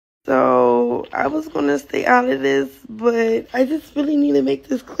So I was going to stay out of this, but I just really need to make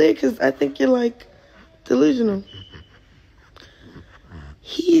this clear because I think you're, like, delusional.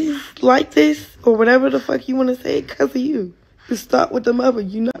 He's like this, or whatever the fuck you want to say, because of you. You start with the mother.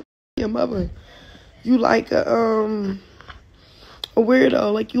 You're not your mother. You like a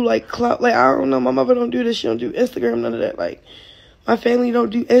weirdo. Like, you like clout. Like, I don't know. My mother don't do this. She don't do Instagram, none of that. Like, my family don't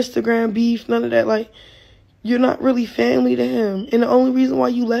do Instagram beef, none of that. Like, you're not really family to him. And the only reason why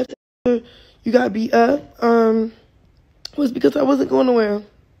you left after you got beat up was because I wasn't going nowhere.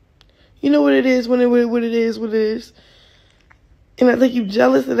 You know what it is when what it is. And I think you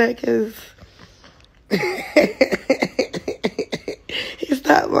jealous of that because he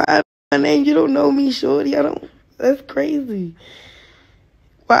stopped lying my name. You don't know me, shorty. That's crazy.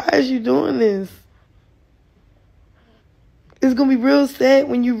 Why is you doing this? It's going to be real sad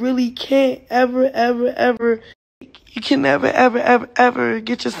when you really can't ever you can never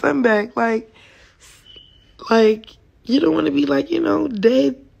get your son back. Like, you don't want to be like,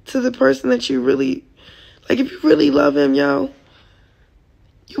 dead to the person that you really, like, if you really love him, yo,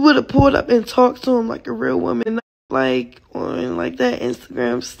 you would have pulled up and talked to him like a real woman, not like on like that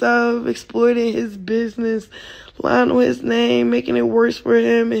Instagram stuff, exploiting his business, lying on his name, making it worse for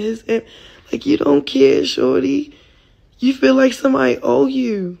him and his, like, you don't care, shorty. You feel like somebody owe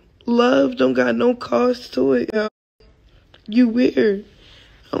you. Love don't got no cost to it, yo. You weird.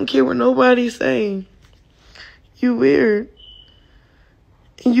 I don't care what nobody's saying. You weird.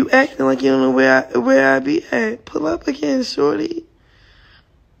 And you acting like you don't know where I be at. Pull up again, shorty.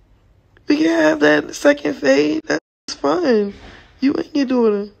 We can have that second fade. That's fine. You and your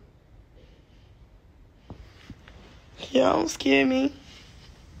daughter. Y'all don't scare me.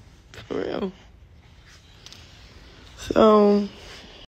 For real. So